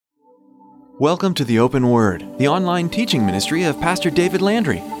Welcome to the Open Word, the online teaching ministry of Pastor David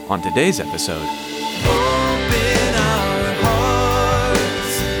Landry. On today's episode, Open our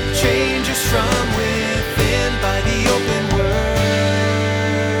hearts, change us from within by the open word.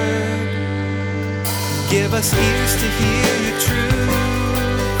 Give us ears to hear your truth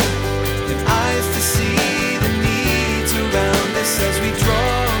and eyes to see the needs around us as we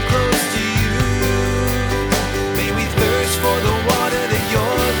draw close to you. May we thirst for the water that your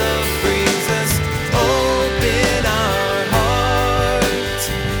love brings us. Open our hearts,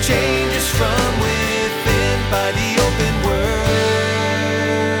 change us from within by the open word.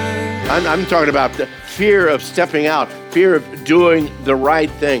 I'm talking about the fear of stepping out, fear of doing the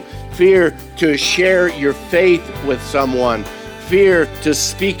right thing, fear to share your faith with someone, fear to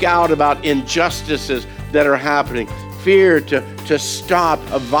speak out about injustices that are happening, fear to stop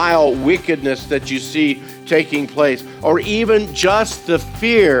a vile wickedness that you see taking place, or even just the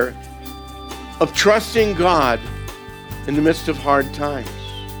fear of trusting God in the midst of hard times.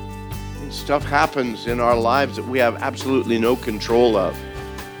 And stuff happens in our lives that we have absolutely no control of.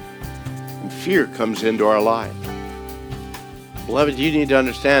 And fear comes into our life. Beloved, you need to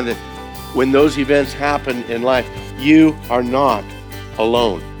understand that when those events happen in life, you are not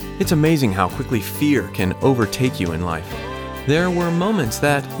alone. it's amazing how quickly fear can overtake you in life. There were moments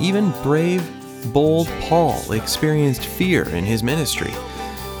that even brave, bold Paul experienced fear in his ministry.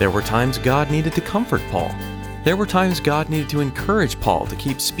 There were times God needed to comfort Paul. There were times God needed to encourage Paul to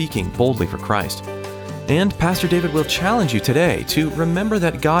keep speaking boldly for Christ. And Pastor David will challenge you today to remember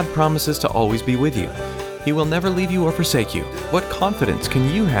that God promises to always be with you. He will never leave you or forsake you. What confidence can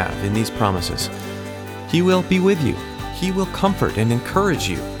you have in these promises? He will be with you. He will comfort and encourage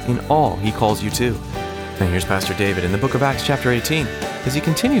you in all He calls you to. Now here's Pastor David in the book of Acts chapter 18 as he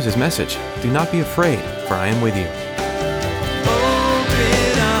continues his message. Do not be afraid, for I am with you.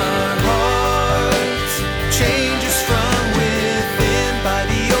 Open our hearts, change us from within by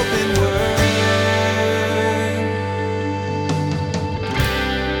the open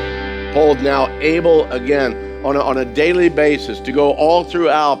word. Paul now able again on a daily basis to go all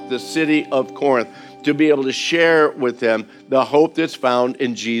throughout the city of Corinth to be able to share with them the hope that's found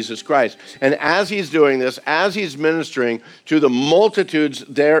in Jesus Christ. And as he's doing this, as he's ministering to the multitudes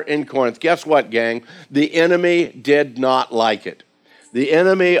there in Corinth, guess what, gang? The enemy did not like it. The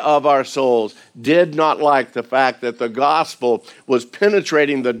enemy of our souls did not like the fact that the gospel was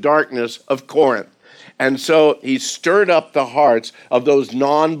penetrating the darkness of Corinth. And so he stirred up the hearts of those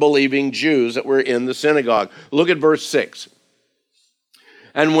non-believing Jews that were in the synagogue. Look at verse 6.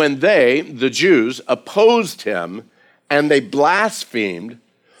 And when they, the Jews, opposed him and they blasphemed,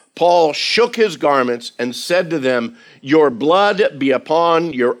 Paul shook his garments and said to them, "Your blood be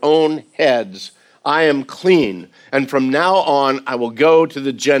upon your own heads. I am clean, and from now on I will go to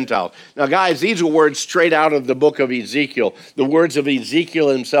the Gentiles." Now, guys, these are words straight out of the book of Ezekiel, the words of Ezekiel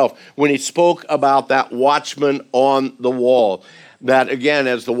himself when he spoke about that watchman on the wall. That, again,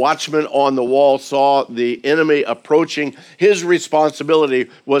 as the watchman on the wall saw the enemy approaching, his responsibility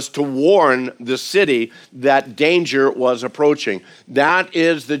was to warn the city that danger was approaching. That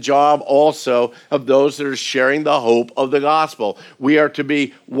is the job also of those that are sharing the hope of the gospel. We are to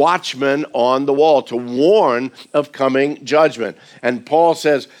be watchmen on the wall, to warn of coming judgment. And Paul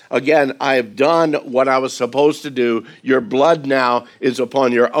says, again, I have done what I was supposed to do. Your blood now is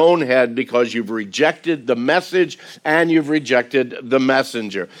upon your own head because you've rejected the message and you've rejected the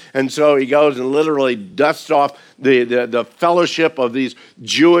messenger. And so he goes and literally dusts off the fellowship of these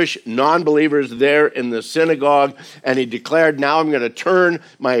Jewish non-believers there in the synagogue, and he declared, now I'm going to turn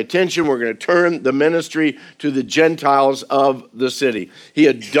my attention, we're going to turn the ministry to the Gentiles of the city. He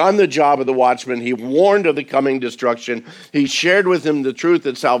had done the job of the watchman. He warned of the coming destruction. He shared with them the truth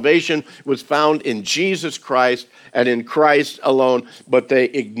that salvation was found in Jesus Christ and in Christ alone, but they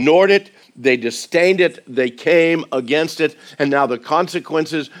ignored it. They disdained it, they came against it, and now the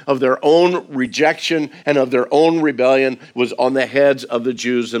consequences of their own rejection and of their own rebellion was on the heads of the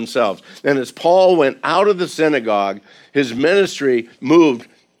Jews themselves. And as Paul went out of the synagogue, his ministry moved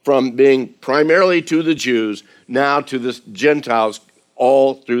from being primarily to the Jews, now to the Gentiles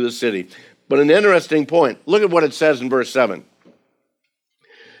all through the city. But an interesting point, look at what it says in verse 7.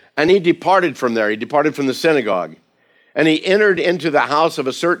 And he departed from there, he departed from the synagogue. And he entered into the house of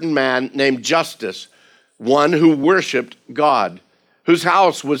a certain man named Justus, one who worshiped God, whose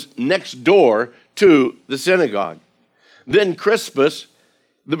house was next door to the synagogue. Then Crispus,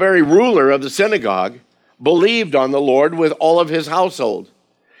 the very ruler of the synagogue, believed on the Lord with all of his household.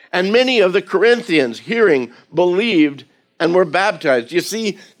 And many of the Corinthians, hearing, believed and were baptized. You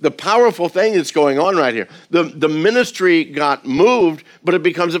see the powerful thing that's going on right here. The ministry got moved, but it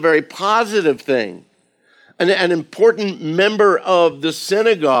becomes a very positive thing. An important member of the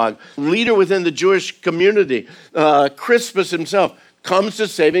synagogue, leader within the Jewish community, Crispus himself, comes to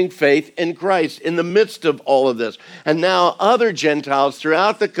saving faith in Christ in the midst of all of this. And now other Gentiles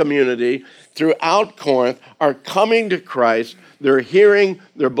throughout the community, throughout Corinth, are coming to Christ. They're hearing,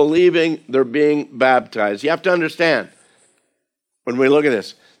 they're believing, they're being baptized. You have to understand, when we look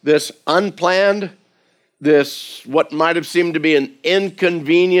at this unplanned, this what might have seemed to be an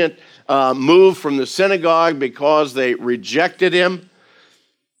inconvenient move from the synagogue because they rejected him.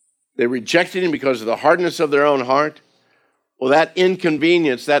 They rejected him because of the hardness of their own heart. Well, that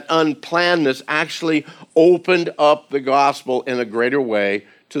inconvenience, that unplannedness actually opened up the gospel in a greater way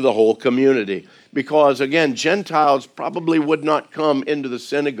to the whole community. Because, again, Gentiles probably would not come into the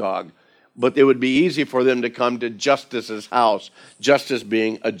synagogue, but it would be easy for them to come to Justus's house, Justus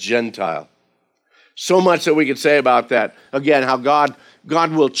being a Gentile. So much that we could say about that. Again, how God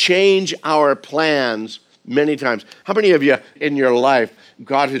will change our plans many times. How many of you in your life,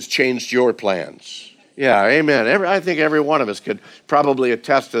 God has changed your plans? Yeah, amen. I think every one of us could probably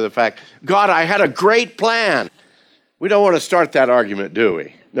attest to the fact, God, I had a great plan. We don't want to start that argument, do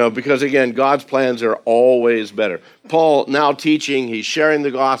we? No, because again, God's plans are always better. Paul now teaching, he's sharing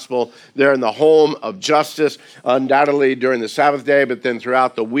the gospel there in the home of Justus, undoubtedly during the Sabbath day, but then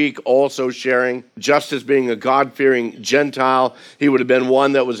throughout the week also sharing. Justus being a God-fearing Gentile, he would have been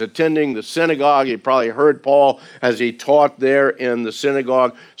one that was attending the synagogue. He probably heard Paul as he taught there in the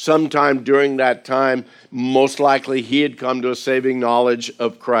synagogue. Sometime during that time, most likely he had come to a saving knowledge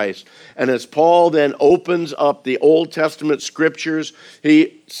of Christ. And as Paul then opens up the Old Testament scriptures,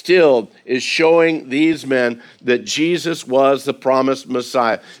 he still is showing these men that Jesus was the promised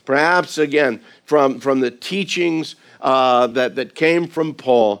Messiah. Perhaps, again, from the teachings that came from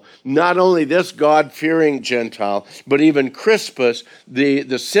Paul, not only this God-fearing Gentile, but even Crispus,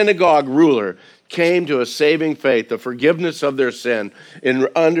 the synagogue ruler, came to a saving faith, the forgiveness of their sin, in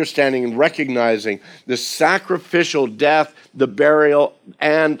understanding and recognizing the sacrificial death, the burial,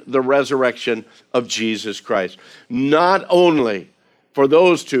 and the resurrection of Jesus Christ. Not only for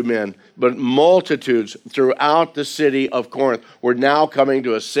those two men, but multitudes throughout the city of Corinth were now coming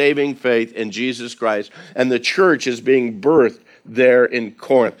to a saving faith in Jesus Christ, and the church is being birthed there in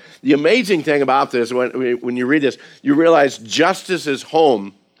Corinth. The amazing thing about this, when you read this, you realize Justus's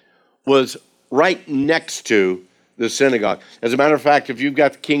home was right next to the synagogue. As a matter of fact, if you've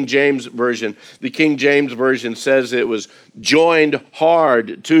got the King James Version, the King James Version says it was joined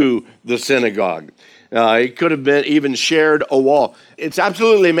hard to the synagogue. It could have been even shared a wall. It's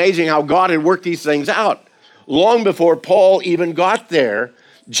absolutely amazing how God had worked these things out. Long before Paul even got there,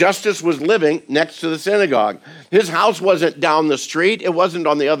 Justus was living next to the synagogue. His house wasn't down the street. It wasn't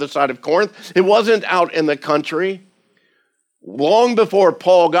on the other side of Corinth. It wasn't out in the country. Long before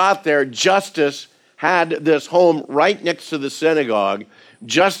Paul got there, Justus had this home right next to the synagogue.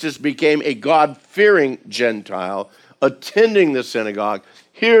 Justus became a God-fearing Gentile, attending the synagogue.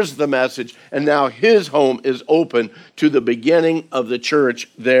 Here's the message, and now his home is open to the beginning of the church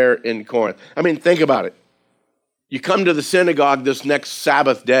there in Corinth. I mean, think about it. You come to the synagogue this next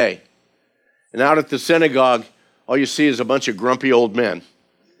Sabbath day, and out at the synagogue, all you see is a bunch of grumpy old men,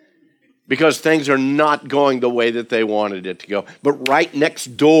 because things are not going the way that they wanted it to go. But right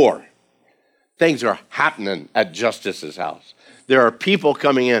next door, things are happening at Justus's house. There are people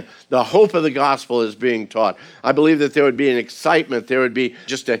coming in. The hope of the gospel is being taught. I believe that there would be an excitement. There would be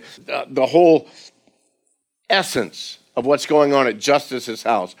just the whole essence of what's going on at Justus's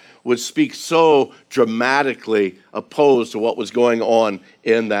house would speak so dramatically opposed to what was going on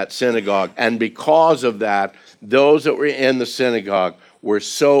in that synagogue. And because of that, those that were in the synagogue were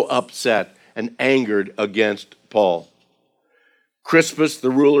so upset and angered against Paul. Crispus, the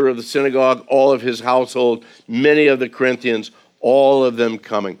ruler of the synagogue, all of his household, many of the Corinthians, all of them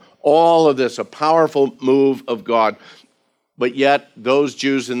coming. All of this, a powerful move of God. But yet, those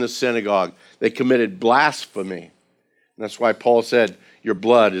Jews in the synagogue, they committed blasphemy. And that's why Paul said, your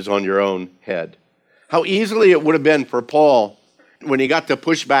blood is on your own head. How easily it would have been for Paul, when he got to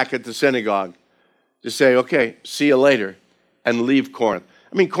push back at the synagogue, to say, okay, see you later, and leave Corinth.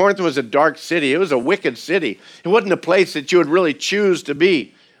 I mean, Corinth was a dark city. It was a wicked city. It wasn't a place that you would really choose to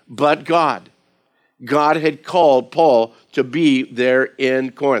be. But God had called Paul to be there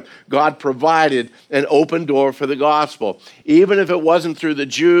in Corinth. God provided an open door for the gospel. Even if it wasn't through the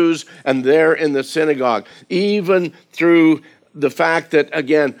Jews and there in the synagogue, even through the fact that,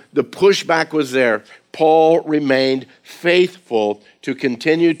 again, the pushback was there, Paul remained faithful to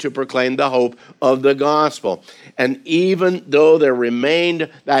continue to proclaim the hope of the gospel. And even though there remained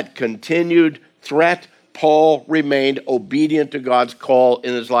that continued threat, Paul remained obedient to God's call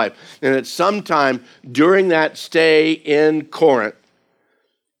in his life. And at some time during that stay in Corinth,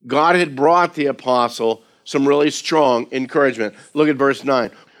 God had brought the apostle some really strong encouragement. Look at verse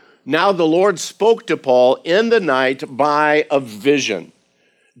 9. Now the Lord spoke to Paul in the night by a vision.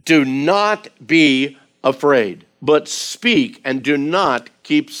 Do not be afraid, but speak and do not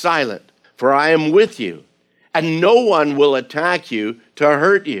keep silent, for I am with you, and no one will attack you to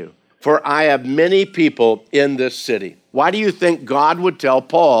hurt you, for I have many people in this city. Why do you think God would tell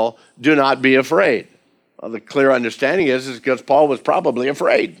Paul, do not be afraid? Well, the clear understanding is because Paul was probably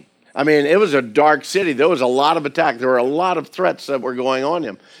afraid. I mean, it was a dark city. There was a lot of attack. There were a lot of threats that were going on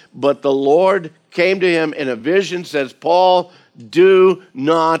him. But the Lord came to him in a vision, says, Paul, do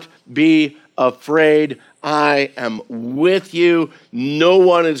not be afraid. I am with you. No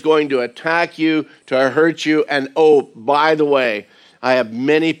one is going to attack you, to hurt you. And oh, by the way, I have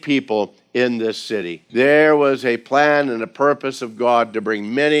many people in this city. There was a plan and a purpose of God to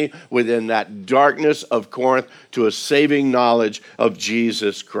bring many within that darkness of Corinth to a saving knowledge of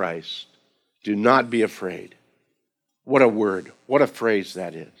Jesus Christ. Do not be afraid. What a word. What a phrase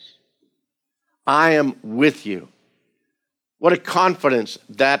that is. I am with you. What a confidence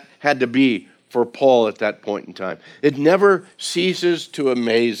that had to be for Paul at that point in time. It never ceases to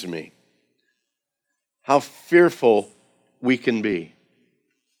amaze me how fearful we can be.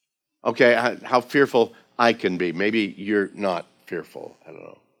 Okay, how fearful I can be. Maybe you're not fearful. I don't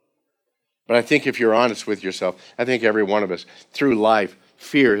know. But I think if you're honest with yourself, I think every one of us, through life,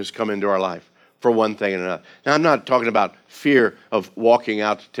 fear has come into our life for one thing and another. Now, I'm not talking about fear of walking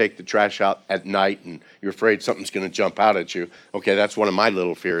out to take the trash out at night and you're afraid something's going to jump out at you. Okay, that's one of my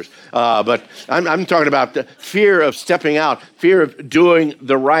little fears. But I'm talking about the fear of stepping out, fear of doing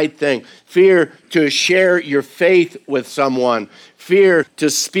the right thing, fear to share your faith with someone, fear to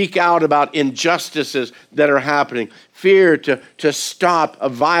speak out about injustices that are happening, fear to stop a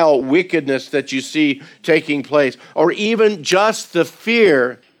vile wickedness that you see taking place, or even just the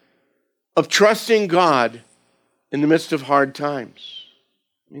fear of trusting God in the midst of hard times.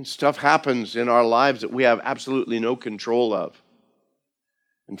 I mean, stuff happens in our lives that we have absolutely no control of.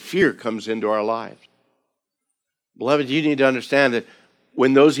 And fear comes into our lives. Beloved, you need to understand that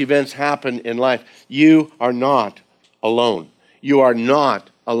when those events happen in life, you are not alone. You are not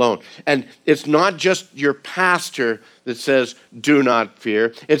alone. And it's not just your pastor that says, do not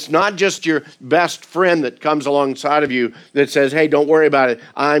fear. It's not just your best friend that comes alongside of you that says, hey, don't worry about it.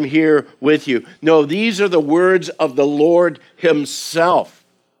 I'm here with you. No, these are the words of the Lord himself.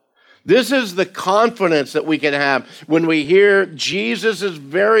 This is the confidence that we can have when we hear Jesus'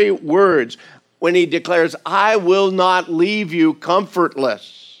 very words when he declares, I will not leave you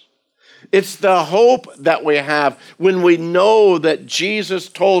comfortless. It's the hope that we have when we know that Jesus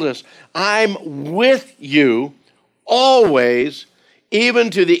told us, I'm with you always, even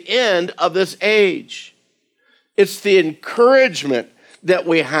to the end of this age. It's the encouragement that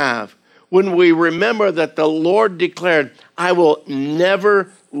we have when we remember that the Lord declared, I will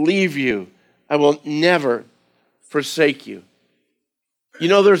never leave you. I will never forsake you. You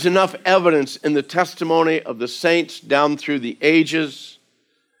know, there's enough evidence in the testimony of the saints down through the ages,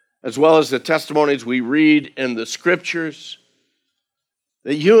 as well as the testimonies we read in the scriptures,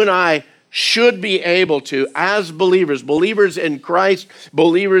 that you and I should be able to, as believers, believers in Christ,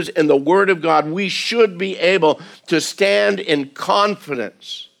 believers in the Word of God, we should be able to stand in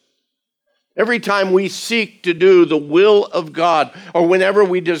confidence. Every time we seek to do the will of God, or whenever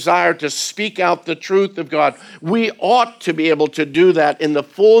we desire to speak out the truth of God, we ought to be able to do that in the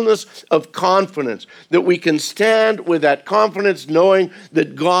fullness of confidence, that we can stand with that confidence knowing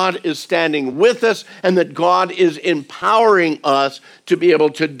that God is standing with us and that God is empowering us to be able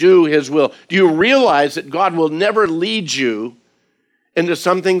to do his will. Do you realize that God will never lead you into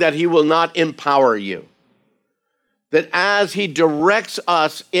something that he will not empower you? That as he directs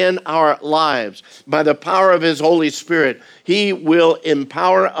us in our lives by the power of his Holy Spirit, he will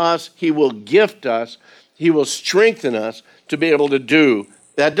empower us, he will gift us, he will strengthen us to be able to do.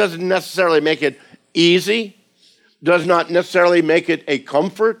 That doesn't necessarily make it easy, does not necessarily make it a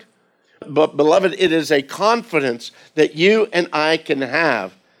comfort, but beloved, it is a confidence that you and I can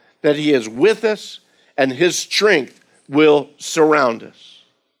have that he is with us and his strength will surround us.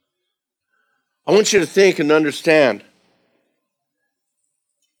 I want you to think and understand,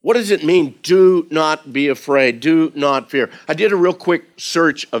 what does it mean, do not be afraid, do not fear? I did a real quick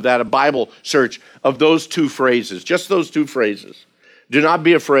search of that, a Bible search of those two phrases, just those two phrases. Do not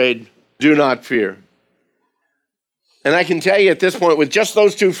be afraid, do not fear. And I can tell you at this point, with just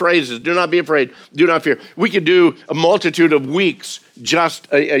those two phrases, do not be afraid, do not fear, we could do a multitude of weeks just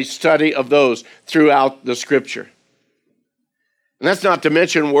a study of those throughout the Scripture. And that's not to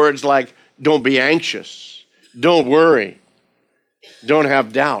mention words like don't be anxious, don't worry, don't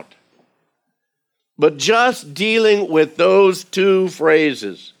have doubt. But just dealing with those two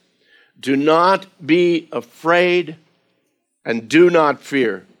phrases, do not be afraid and do not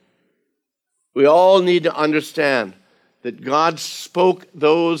fear. We all need to understand that God spoke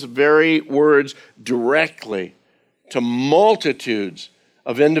those very words directly to multitudes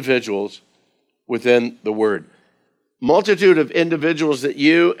of individuals within the Word. Multitude of individuals that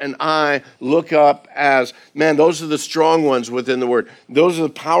you and I look up as, man, those are the strong ones within the Word. Those are the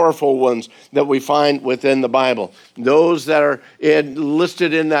powerful ones that we find within the Bible. Those that are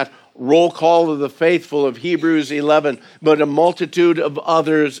listed in that roll call of the faithful of Hebrews 11, but a multitude of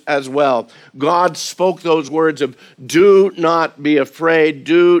others as well. God spoke those words of, do not be afraid,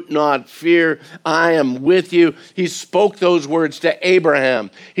 do not fear, I am with you. He spoke those words to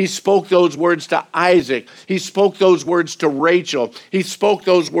Abraham. He spoke those words to Isaac. He spoke those words to Rachel. He spoke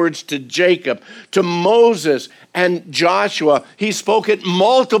those words to Jacob, to Moses and Joshua. He spoke it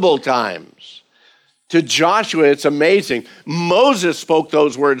multiple times. To Joshua, it's amazing. Moses spoke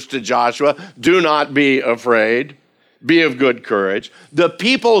those words to Joshua, do not be afraid, be of good courage. The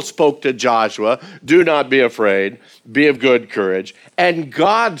people spoke to Joshua, do not be afraid, be of good courage. And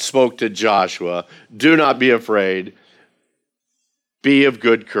God spoke to Joshua, do not be afraid, be of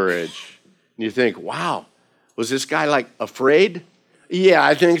good courage. And you think, wow, was this guy like afraid? Yeah,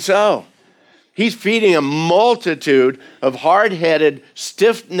 I think so. He's feeding a multitude of hard-headed,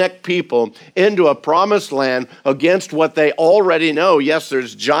 stiff-necked people into a promised land against what they already know. Yes,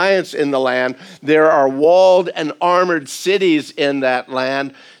 there's giants in the land. There are walled and armored cities in that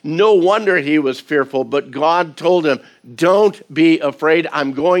land. No wonder he was fearful, but God told him, don't be afraid.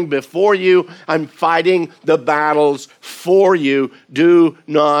 I'm going before you. I'm fighting the battles for you. Do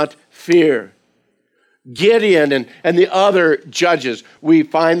not fear. Gideon and the other judges, we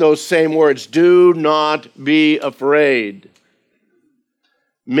find those same words, do not be afraid.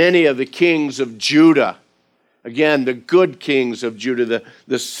 Many of the kings of Judah, again, the good kings of Judah,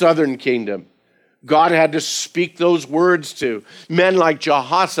 the southern kingdom, God had to speak those words to. Men like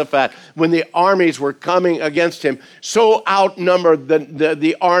Jehoshaphat, when the armies were coming against him, so outnumbered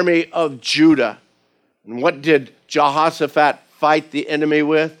the army of Judah. And what did Jehoshaphat fight the enemy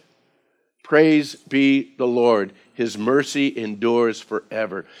with? Praise be the Lord. His mercy endures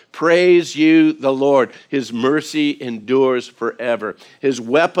forever. Praise you, the Lord. His mercy endures forever. His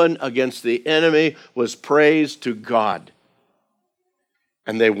weapon against the enemy was praise to God.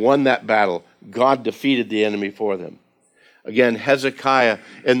 And they won that battle. God defeated the enemy for them. Again, Hezekiah,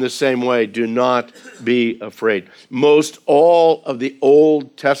 in the same way, do not be afraid. Most all of the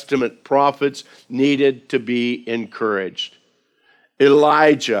Old Testament prophets needed to be encouraged.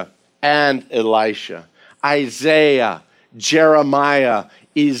 Elijah and Elisha, Isaiah, Jeremiah,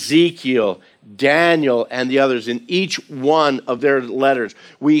 Ezekiel, Daniel, and the others. In each one of their letters,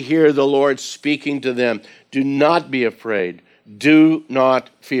 we hear the Lord speaking to them. Do not be afraid. Do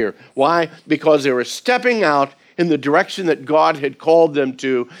not fear. Why? Because they were stepping out in the direction that God had called them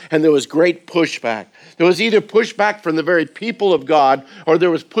to, and there was great pushback. There was either pushback from the very people of God, or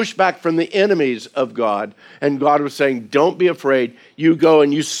there was pushback from the enemies of God. And God was saying, don't be afraid. You go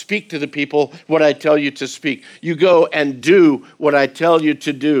and you speak to the people what I tell you to speak. You go and do what I tell you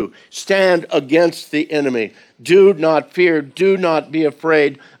to do. Stand against the enemy. Do not fear. Do not be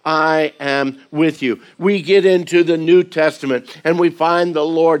afraid. I am with you. We get into the New Testament and we find the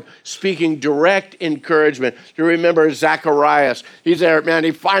Lord speaking direct encouragement. You remember Zacharias. He's there, man.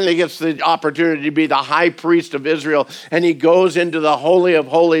 He finally gets the opportunity to be the high priest of Israel, and he goes into the Holy of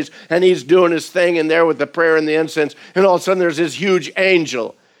Holies, and he's doing his thing in there with the prayer and the incense, and all of a sudden there's this huge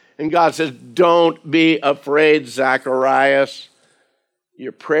angel. And God says, don't be afraid, Zacharias.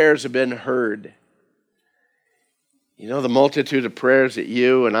 Your prayers have been heard. You know, the multitude of prayers that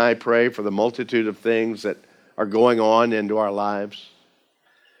you and I pray for the multitude of things that are going on into our lives.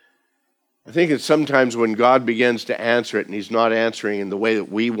 I think it's sometimes when God begins to answer it and he's not answering in the way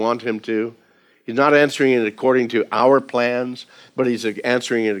that we want him to. He's not answering it according to our plans, but he's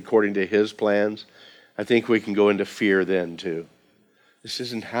answering it according to his plans. I think we can go into fear then too. This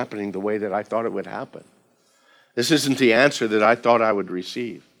isn't happening the way that I thought it would happen. This isn't the answer that I thought I would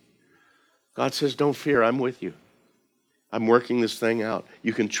receive. God says, don't fear, I'm with you. I'm working this thing out.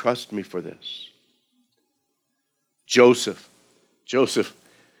 You can trust me for this. Joseph,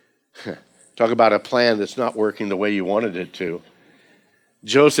 talk about a plan that's not working the way you wanted it to.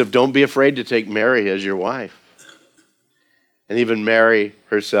 Joseph, don't be afraid to take Mary as your wife. and even Mary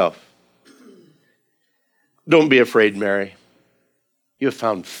herself. Don't be afraid, Mary. You have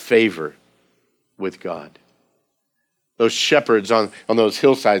found favor with God. Those shepherds on those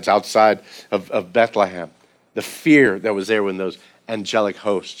hillsides outside of Bethlehem, the fear that was there when those angelic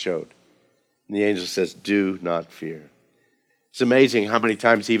hosts showed. And the angel says, do not fear. It's amazing how many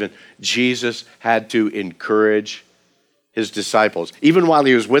times even Jesus had to encourage his disciples, even while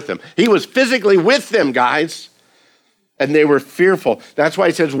he was with them. He was physically with them, guys, and they were fearful. That's why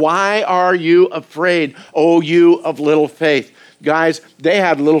he says, why are you afraid, O you of little faith? Guys, they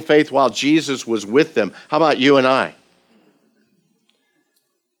had little faith while Jesus was with them. How about you and I?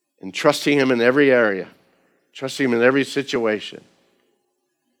 And trusting him in every area, trusting him in every situation.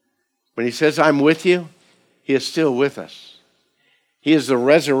 When he says, I'm with you, he is still with us. He is the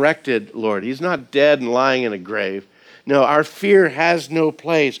resurrected Lord. He's not dead and lying in a grave. No, our fear has no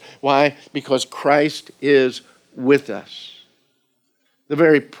place. Why? Because Christ is with us. The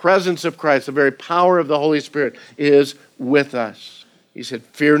very presence of Christ, the very power of the Holy Spirit is with us. He said,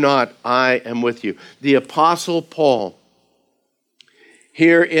 fear not, I am with you. The Apostle Paul,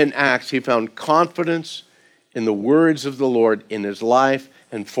 here in Acts, he found confidence in the words of the Lord in his life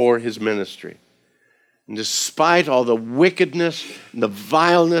and for his ministry. And despite all the wickedness, and the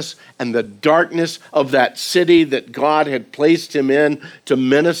vileness, and the darkness of that city that God had placed him in to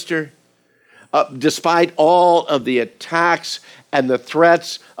minister, despite all of the attacks and the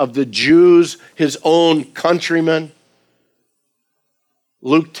threats of the Jews, his own countrymen,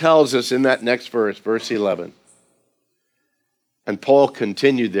 Luke tells us in that next verse, verse 11, and Paul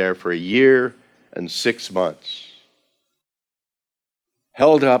continued there for a year and 6 months,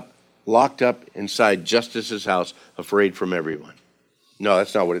 held up, locked up inside Justus's house, afraid from everyone. No,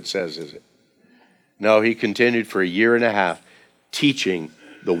 that's not what it says, is it? No, he continued for a year and a half, teaching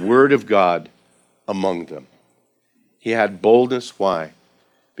the word of God among them. He had boldness. Why?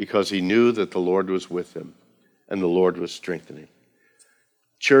 Because he knew that the Lord was with him and the Lord was strengthening.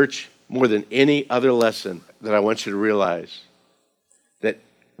 Church, more than any other lesson that I want you to realize, that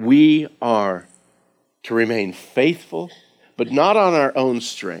we are to remain faithful, but not on our own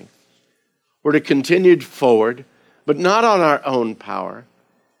strength. We're to continue forward, but not on our own power.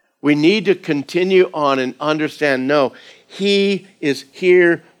 We need to continue on and understand, no, he is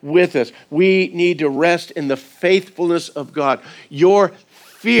here with us. We need to rest in the faithfulness of God. Your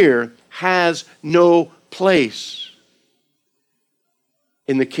fear has no place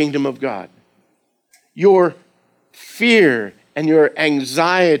in the kingdom of God. Your fear and your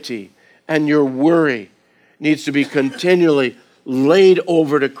anxiety and your worry needs to be continually laid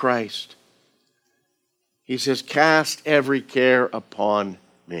over to Christ. He says, cast every care upon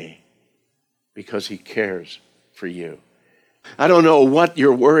me, because he cares for you. I don't know what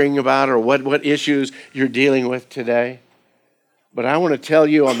you're worrying about or what issues you're dealing with today, but I want to tell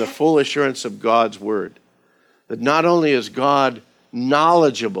you on the full assurance of God's word that not only is God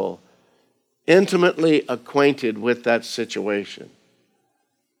knowledgeable, intimately acquainted with that situation,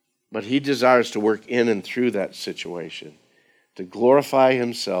 but he desires to work in and through that situation to glorify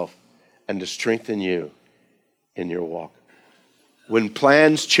himself and to strengthen you in your walk. When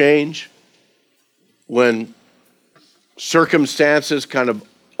plans change, when circumstances kind of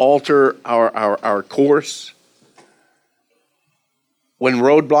alter our course, when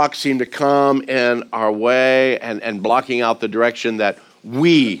roadblocks seem to come in our way and blocking out the direction that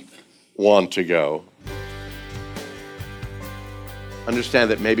we want to go,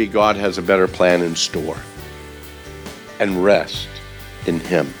 understand that maybe God has a better plan in store. And rest in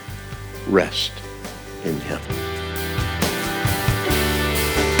him. Rest in him.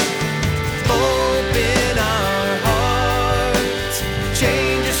 Open our hearts,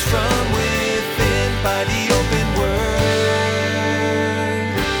 change us from within by the open word.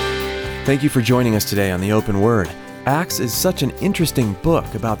 Thank you for joining us today on The Open Word. Acts is such an interesting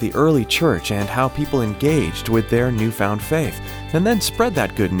book about the early church and how people engaged with their newfound faith, and then spread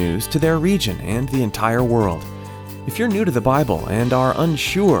that good news to their region and the entire world. If you're new to the Bible and are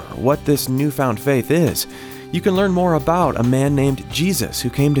unsure what this newfound faith is, you can learn more about a man named Jesus who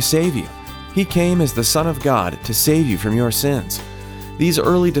came to save you. He came as the Son of God to save you from your sins. These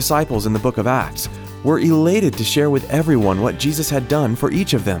early disciples in the book of Acts were elated to share with everyone what Jesus had done for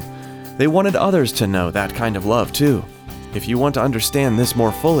each of them. They wanted others to know that kind of love too. If you want to understand this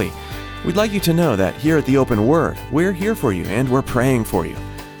more fully, we'd like you to know that here at The Open Word, we're here for you and we're praying for you.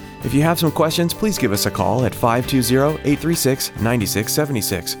 If you have some questions, please give us a call at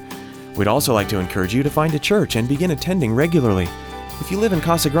 520-836-9676. We'd also like to encourage you to find a church and begin attending regularly. If you live in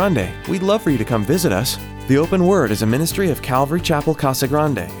Casa Grande, we'd love for you to come visit us. The Open Word is a ministry of Calvary Chapel, Casa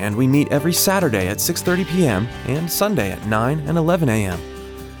Grande, and we meet every Saturday at 6:30 p.m. and Sunday at 9 and 11 a.m.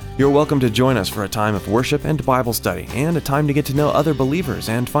 You're welcome to join us for a time of worship and Bible study and a time to get to know other believers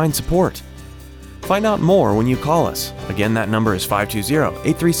and find support. Find out more when you call us. Again, that number is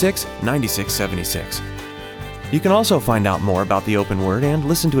 520-836-9676. You can also find out more about the Open Word and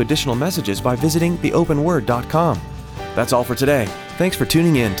listen to additional messages by visiting theopenword.com. That's all for today. Thanks for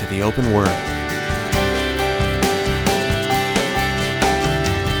tuning in to the Open Word.